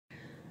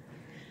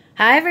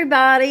Hi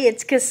everybody,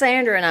 it's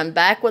Cassandra and I'm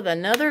back with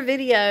another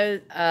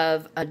video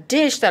of a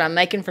dish that I'm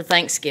making for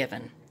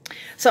Thanksgiving.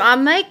 So I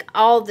make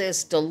all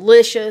this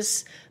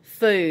delicious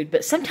food,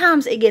 but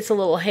sometimes it gets a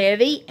little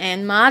heavy,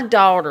 and my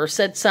daughter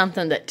said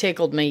something that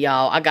tickled me,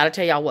 y'all. I gotta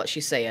tell y'all what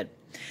she said.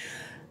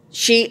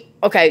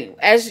 Okay,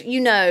 as you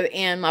know,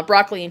 in my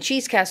broccoli and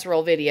cheese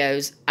casserole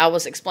videos, I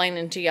was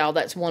explaining to y'all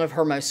that's one of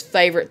her most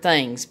favorite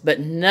things, but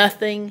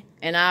nothing,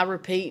 and I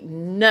repeat,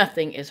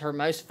 nothing is her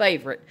most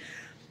favorite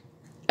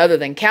other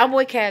than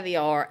cowboy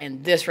caviar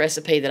and this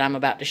recipe that I'm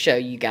about to show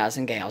you guys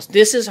and gals.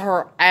 This is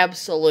her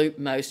absolute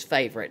most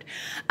favorite.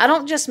 I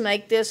don't just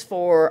make this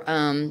for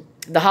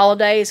the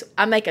holidays.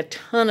 I make a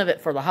ton of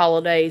it for the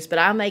holidays, but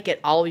I make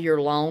it all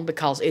year long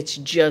because it's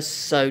just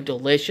so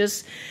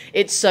delicious.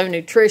 It's so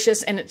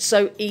nutritious, and it's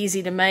so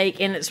easy to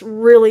make, and it's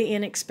really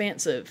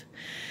inexpensive.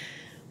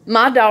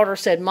 My daughter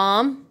said,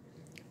 "Mom,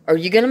 are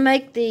you going to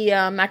make the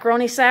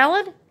macaroni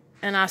salad?"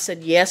 And I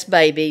said, "Yes,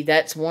 baby,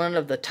 that's one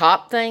of the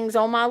top things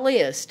on my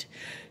list."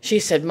 She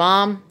said,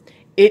 "Mom,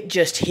 it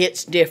just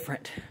hits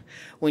different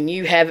when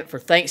you have it for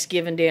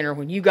Thanksgiving dinner,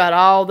 when you got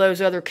all those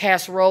other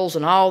casseroles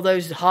and all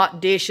those hot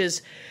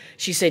dishes."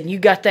 She said, "You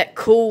got that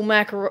cool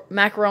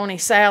macaroni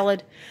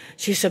salad."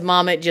 She said,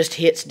 "Mom, it just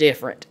hits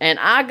different." And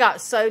I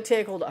got so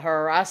tickled at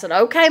her. I said,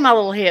 "Okay, my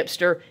little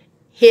hipster,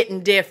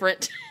 hitting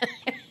different."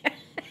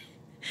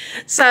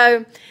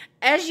 So,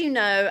 as you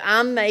know,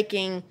 I'm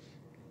making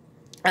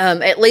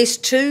at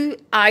least 2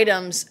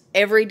 items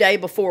every day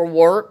before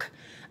work.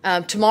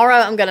 Tomorrow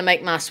I'm going to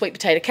make my sweet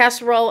potato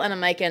casserole, and I'm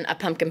making a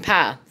pumpkin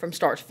pie from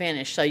start to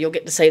finish, so you'll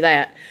get to see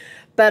that.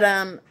 But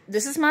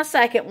this is my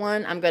second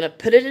one. I'm going to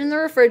put it in the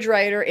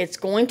refrigerator. It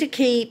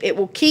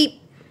will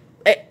keep,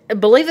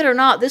 believe it or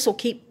not, this will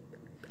keep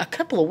a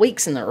couple of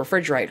weeks in the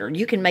refrigerator.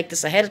 You can make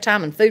this ahead of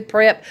time in food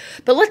prep,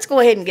 but let's go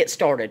ahead and get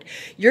started.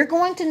 You're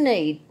going to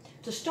need,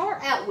 to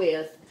start out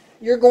with,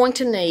 you're going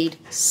to need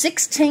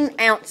 16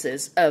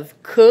 ounces of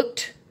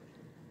cooked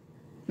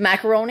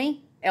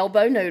macaroni,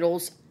 elbow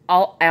noodles,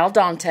 al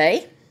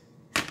dente.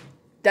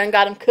 Done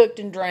got them cooked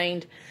and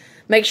drained.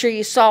 Make sure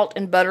you salt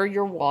and butter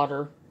your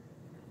water.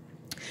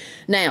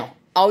 Now,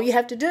 all you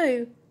have to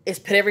do is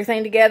put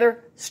everything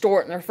together, store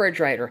it in the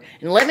refrigerator.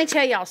 And let me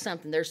tell y'all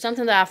something. There's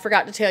something that I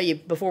forgot to tell you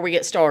before we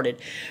get started.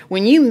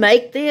 When you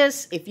make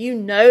this, if you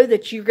know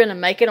that you're going to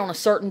make it on a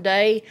certain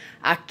day,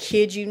 I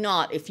kid you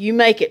not, if you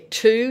make it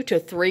 2 to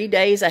 3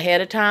 days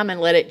ahead of time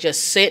and let it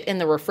just sit in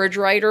the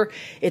refrigerator,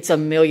 it's a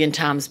million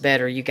times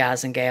better, you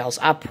guys and gals.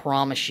 I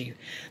promise you,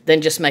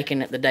 than just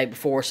making it the day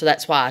before. So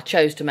that's why I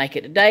chose to make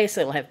it today, so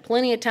it'll have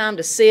plenty of time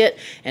to sit,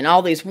 and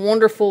all these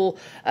wonderful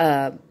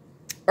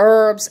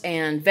herbs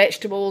and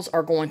vegetables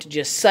are going to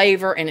just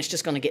savor, and it's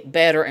just going to get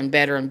better and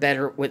better and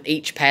better with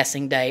each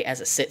passing day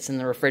as it sits in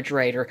the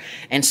refrigerator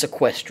and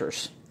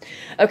sequesters.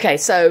 Okay,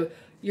 so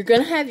you're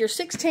going to have your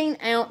 16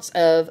 ounce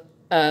of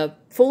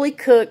fully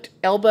cooked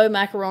elbow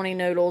macaroni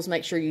noodles.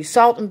 Make sure you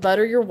salt and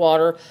butter your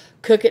water.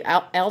 Cook it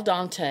al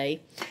dente.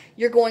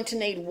 You're going to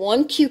need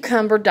 1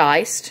 cucumber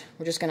diced.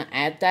 We're just going to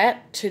add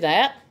that to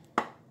that.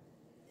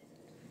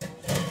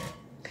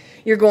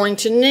 You're going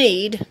to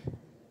need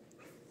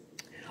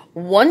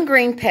 1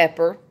 green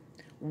pepper,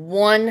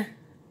 1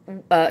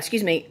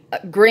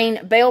 green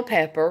bell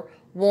pepper,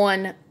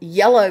 1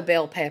 yellow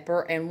bell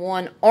pepper, and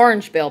 1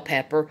 orange bell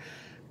pepper,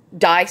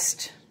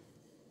 diced.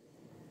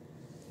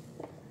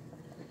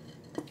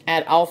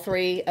 Add all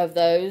 3 of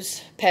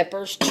those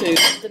peppers to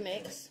the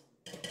mix.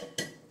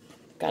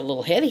 Got a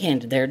little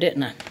heavy-handed there,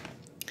 didn't I?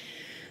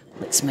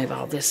 Let's move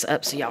all this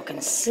up so y'all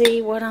can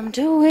see what I'm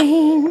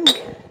doing.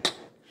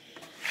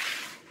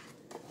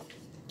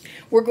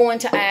 We're going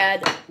to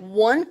add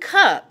 1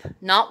 cup,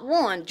 not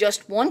one,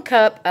 just 1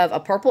 cup of a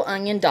purple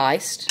onion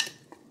diced.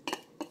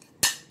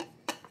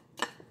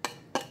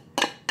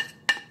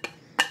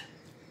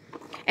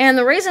 And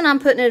the reason I'm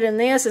putting it in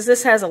this is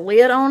this has a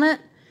lid on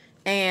it,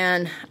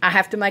 and I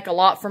have to make a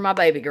lot for my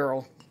baby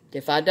girl.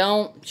 If I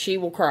don't, she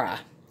will cry.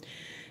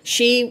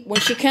 When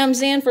she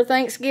comes in for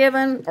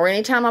Thanksgiving, or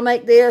anytime I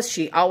make this,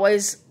 she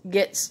always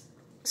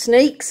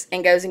sneaks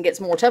and goes and gets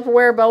more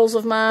Tupperware bowls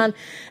of mine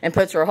and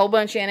puts her a whole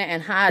bunch in it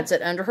and hides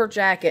it under her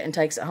jacket and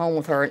takes it home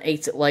with her and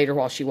eats it later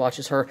while she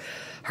watches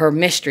her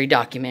mystery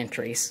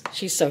documentaries.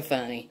 She's so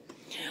funny.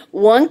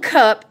 1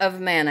 cup of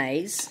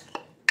mayonnaise.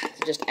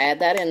 Just add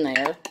that in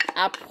there.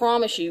 I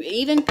promise you,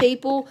 even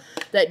people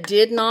that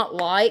did not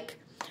like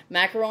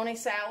macaroni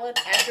salad,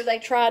 after they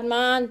tried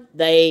mine,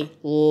 they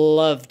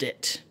loved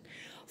it.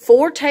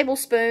 4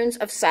 tablespoons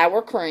of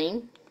sour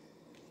cream.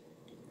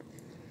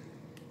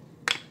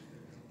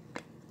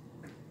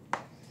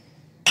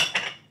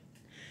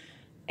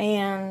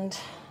 And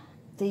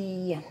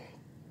the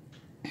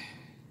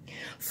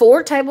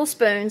 4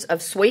 tablespoons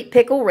of sweet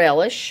pickle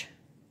relish.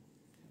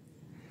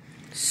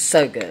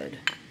 So good.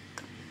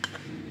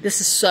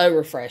 This is so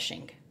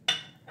refreshing.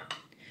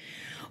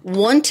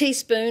 1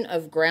 teaspoon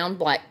of ground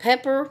black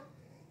pepper.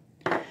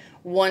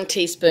 1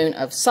 teaspoon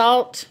of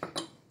salt.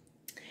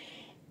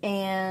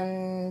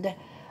 And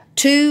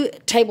 2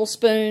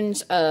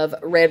 tablespoons of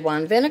red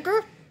wine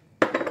vinegar.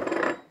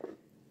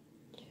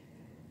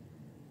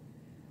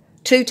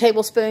 2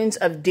 tablespoons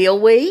of dill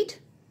weed,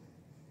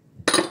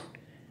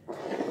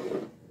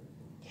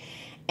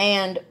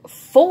 and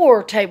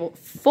 4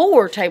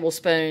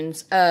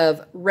 tablespoons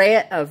of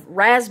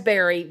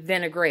raspberry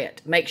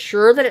vinaigrette. Make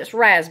sure that it's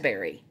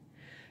raspberry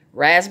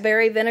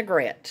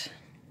vinaigrette.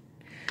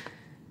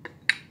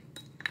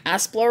 I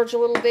splurge a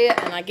little bit,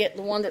 and I get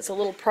the one that's a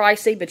little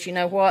pricey, but you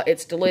know what?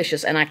 It's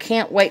delicious, and I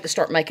can't wait to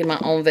start making my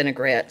own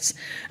vinaigrettes.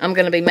 I'm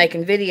going to be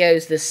making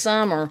videos this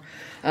summer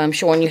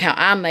showing you how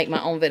I make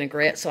my own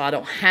vinaigrette, so I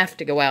don't have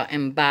to go out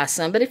and buy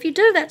some. But if you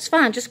do, that's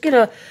fine. Just get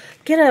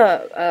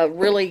a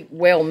really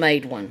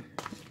well-made one.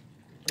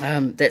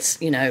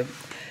 That's, you know,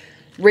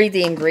 read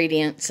the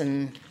ingredients,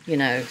 and, you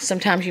know,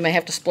 sometimes you may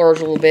have to splurge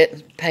a little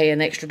bit, pay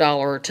an extra $1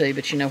 or $2,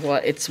 but you know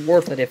what? It's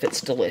worth it if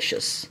it's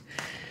delicious,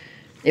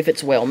 if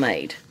it's well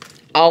made.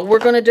 All we're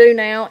going to do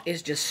now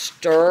is just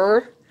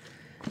stir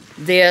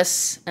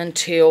this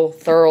until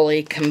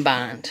thoroughly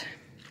combined.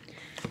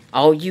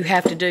 All you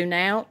have to do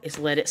now is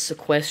let it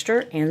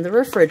sequester in the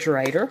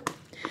refrigerator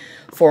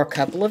for a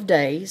couple of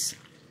days.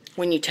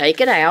 When you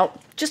take it out,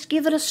 just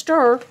give it a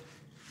stir,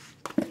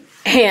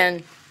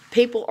 and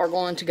people are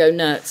going to go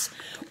nuts.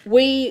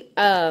 We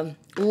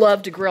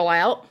love to grill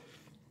out,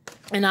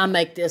 and I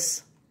make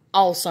this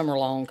all summer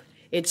long.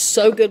 It's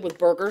so good with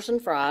burgers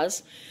and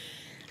fries.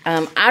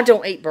 I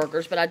don't eat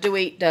burgers, but I do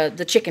eat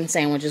the chicken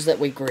sandwiches that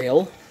we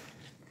grill.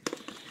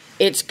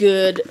 It's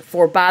good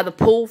for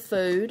by-the-pool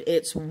food.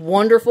 It's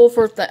wonderful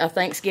for a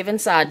Thanksgiving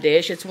side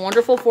dish. It's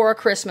wonderful for a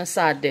Christmas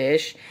side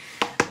dish.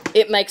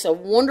 It makes a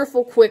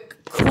wonderful,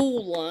 quick,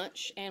 cool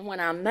lunch. And when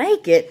I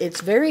make it,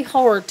 it's very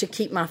hard to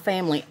keep my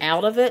family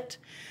out of it.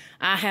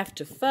 I have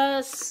to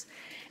fuss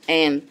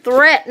and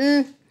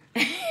threaten.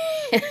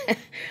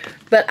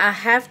 But I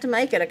have to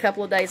make it a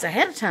couple of days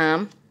ahead of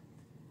time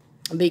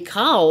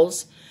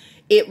because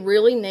it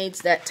really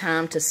needs that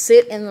time to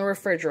sit in the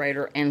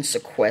refrigerator and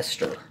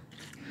sequester.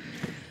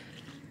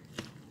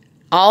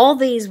 All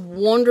these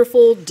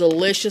wonderful,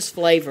 delicious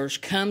flavors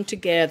come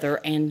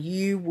together, and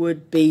you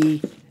would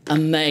be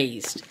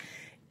amazed.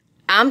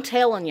 I'm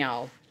telling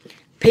y'all,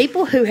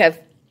 people who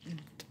have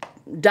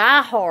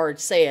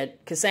die-hard said,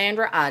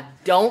 Cassandra, I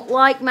don't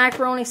like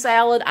macaroni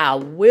salad. I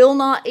will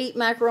not eat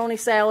macaroni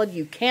salad.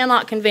 You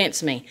cannot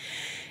convince me.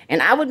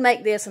 And I would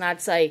make this, and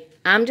I'd say,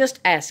 I'm just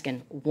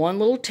asking 1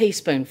 little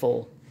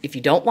teaspoonful. If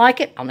you don't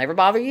like it, I'll never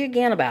bother you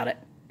again about it.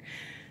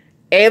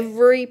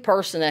 Every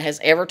person that has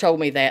ever told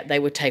me that, they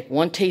would take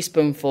 1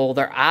 teaspoonful,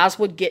 their eyes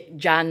would get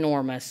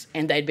ginormous,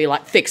 and they'd be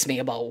like, fix me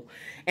a bowl.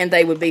 And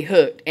they would be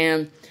hooked.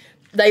 And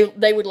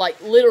they would,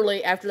 like,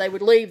 literally, after they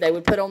would leave, they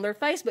would put on their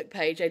Facebook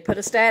page, they'd put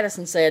a status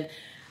and said,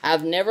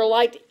 I've never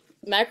liked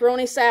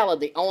macaroni salad.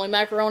 The only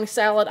macaroni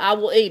salad I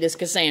will eat is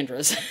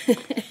Cassandra's.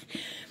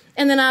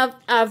 And then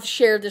I've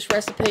shared this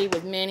recipe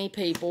with many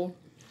people.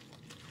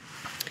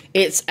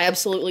 It's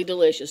absolutely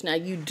delicious. Now,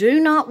 you do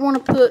not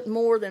want to put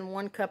more than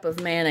 1 cup of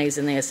mayonnaise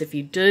in this. If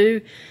you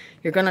do,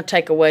 you're going to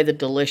take away the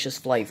delicious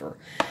flavor.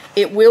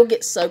 It will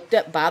get soaked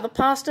up by the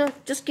pasta.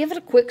 Just give it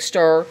a quick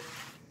stir.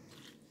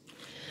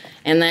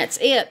 And that's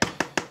it.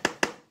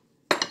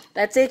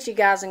 That's it, you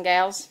guys and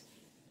gals.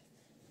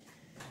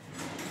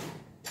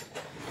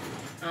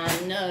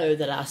 I know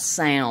that I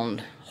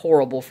sound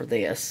horrible for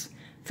this,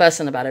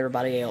 fussing about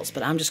everybody else,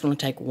 but I'm just going to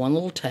take 1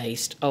 little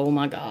taste. Oh,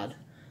 my God.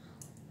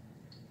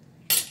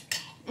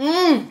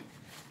 Mmm.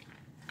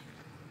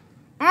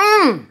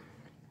 Mmm.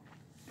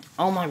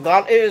 Oh, my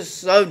God. It is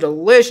so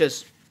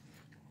delicious.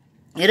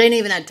 It ain't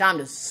even had time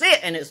to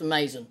sit, and it's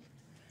amazing.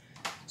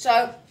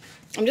 So,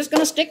 I'm just going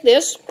to stick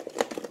this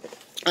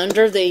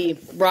under the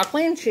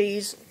broccoli and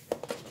cheese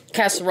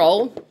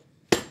casserole.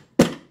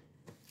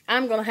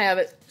 I'm going to have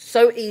it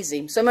so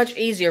easy, so much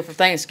easier for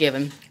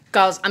Thanksgiving,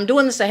 because I'm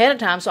doing this ahead of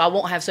time so I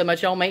won't have so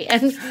much on me.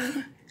 And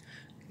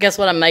guess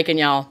what I'm making,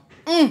 y'all?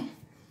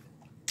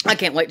 I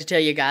can't wait to tell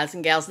you guys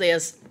and gals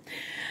this.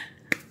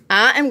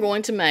 I am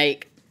going to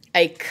make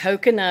a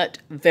coconut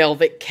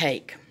velvet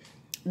cake.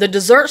 The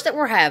desserts that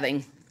we're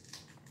having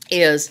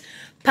is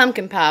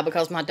pumpkin pie,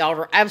 because my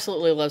daughter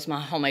absolutely loves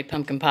my homemade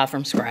pumpkin pie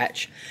from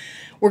scratch.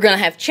 We're going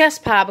to have chess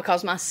pie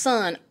because my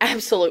son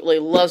absolutely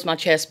loves my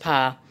chess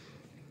pie.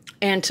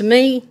 And to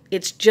me,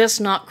 it's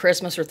just not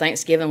Christmas or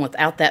Thanksgiving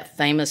without that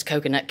famous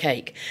coconut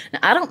cake. Now,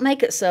 I don't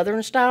make it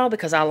Southern style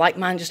because I like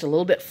mine just a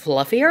little bit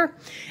fluffier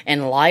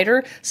and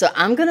lighter. So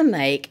I'm going to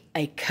make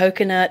a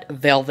coconut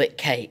velvet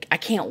cake. I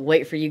can't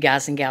wait for you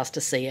guys and gals to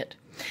see it.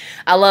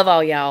 I love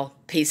all y'all.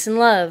 Peace and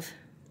love.